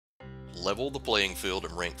Level the playing field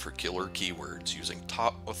and rank for killer keywords using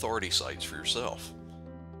top authority sites for yourself.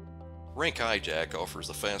 Rank Hijack offers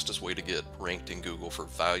the fastest way to get ranked in Google for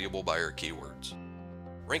valuable buyer keywords.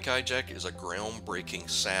 Rank Hijack is a groundbreaking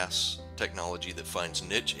SaaS technology that finds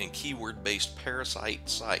niche and keyword-based parasite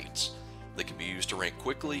sites that can be used to rank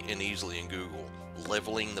quickly and easily in Google,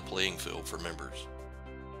 leveling the playing field for members.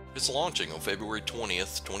 It's launching on February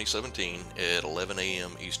 20th, 2017 at 11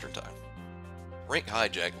 a.m. Eastern Time. Rank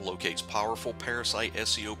Hijack locates powerful Parasite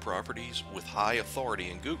SEO properties with high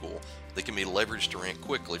authority in Google that can be leveraged to rank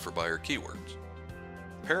quickly for buyer keywords.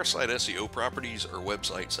 Parasite SEO properties are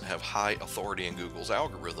websites that have high authority in Google's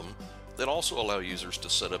algorithm that also allow users to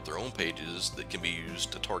set up their own pages that can be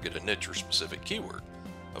used to target a niche or specific keyword,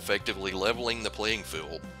 effectively leveling the playing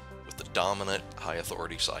field with the dominant high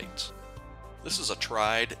authority sites. This is a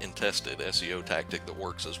tried and tested SEO tactic that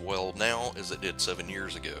works as well now as it did 7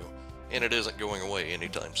 years ago, and it isn't going away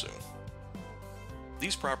anytime soon.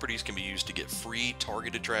 These properties can be used to get free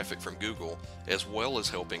targeted traffic from Google, as well as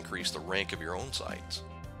help increase the rank of your own sites.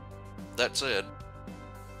 That said,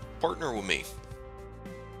 partner with me,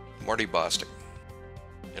 Marty Bostic,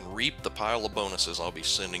 and reap the pile of bonuses I'll be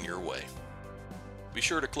sending your way. Be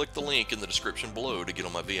sure to click the link in the description below to get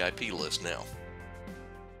on my VIP list now.